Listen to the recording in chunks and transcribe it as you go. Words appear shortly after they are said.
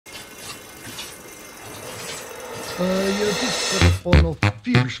This upon a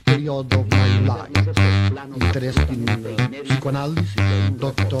fierce period of my life. Interest in psychoanalysis,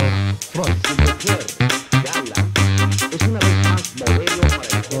 Dr. Freud.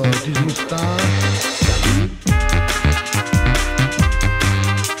 This mustache.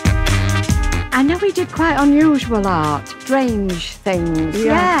 I know he did quite unusual art, strange things.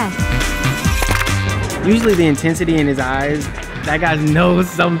 Yeah. Usually the intensity in his eyes, that guy knows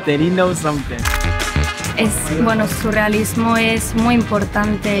something, he knows something. Bueno, su realismo es muy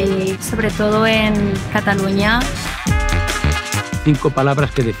importante y sobre todo en Cataluña. 5 palabras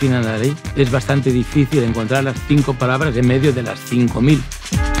que definan a Dalí. Es bastante difícil encontrar las 5 palabras en medio de las 5.000.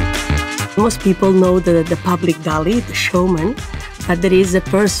 Most people know the public Dalí, the showman, but there is a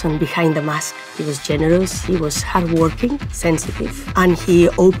person behind the mask. He was generous, he was hardworking, sensitive, and he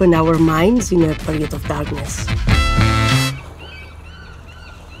opened our minds in a period of darkness.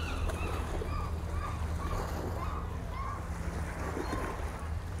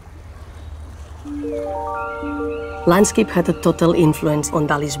 Landscape had a total influence on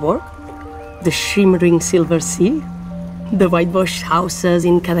Dalí's work. The shimmering silver sea, the whitewashed houses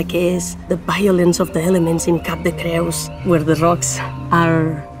in Cadaqués, the violence of the elements in Cap de Creus, where the rocks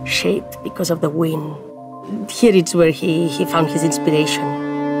are shaped because of the wind. Here it's where he found his inspiration.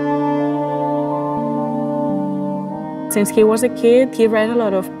 Since he was a kid, he read a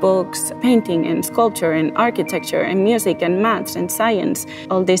lot of books, painting and sculpture and architecture and music and maths and science.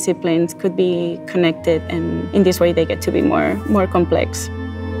 All disciplines could be connected, and in this way they get to be more complex.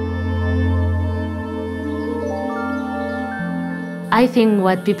 I think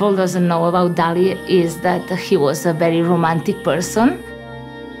what people doesn't know about Dalí is that he was a very romantic person.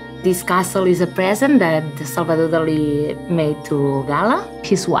 This castle is a present that Salvador Dalí made to Gala,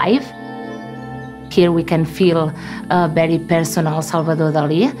 his wife. Here we can feel a very personal Salvador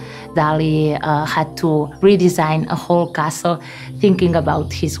Dalí. Dalí had to redesign a whole castle thinking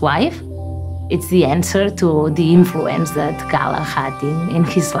about his wife. It's the answer to the influence that Gala had in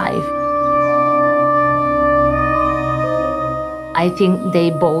his life. I think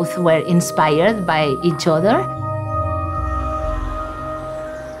they both were inspired by each other.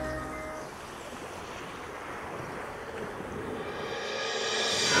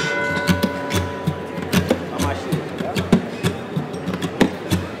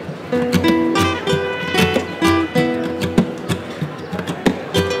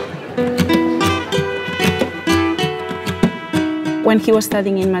 When he was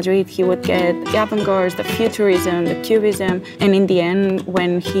studying in Madrid, he would get the avant-garde, the futurism, the cubism, and in the end,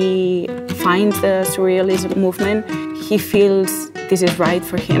 when he finds the surrealism movement, he feels this is right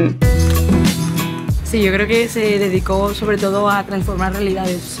for him. Sí, yo creo que se dedicó sobre todo a transformar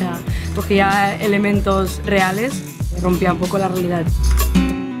realidades, o sea, cogía elementos reales y rompía un poco la realidad.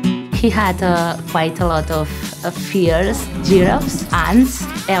 He had quite a lot of fears, giraffes, ants,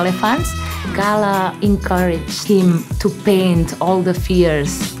 elephants. Gala encouraged him to paint all the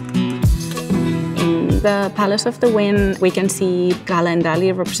fears. In the Palace of the Wind, we can see Gala and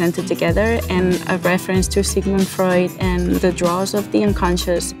Dalí represented together, and a reference to Sigmund Freud and the draws of the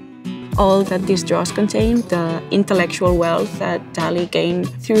unconscious. All that these draws contain, the intellectual wealth that Dalí gained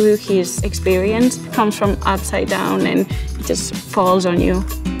through his experience, comes from upside down and it just falls on you.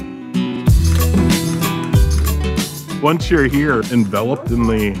 Once you're here, enveloped in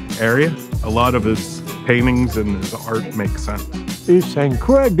the area, a lot of his paintings and his art make sense. It's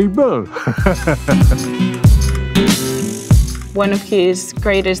incredible. One of his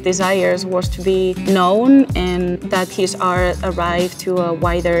greatest desires was to be known and that his art arrived to a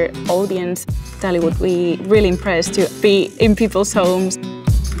wider audience. Dalí would be really impressed to be in people's homes.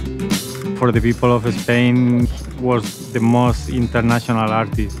 For the people of Spain, was the most international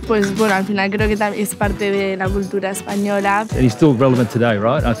artist. Pues bueno, al final creo que es parte de la cultura española. And he's still relevant today,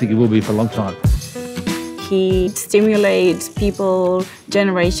 right? I think he will be for a long time. He stimulates people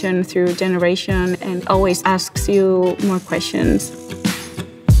generation through generation and always asks you more questions.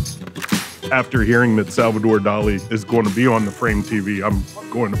 After hearing that Salvador Dalí is going to be on the Frame TV, I'm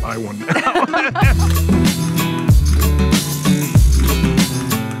going to buy one now.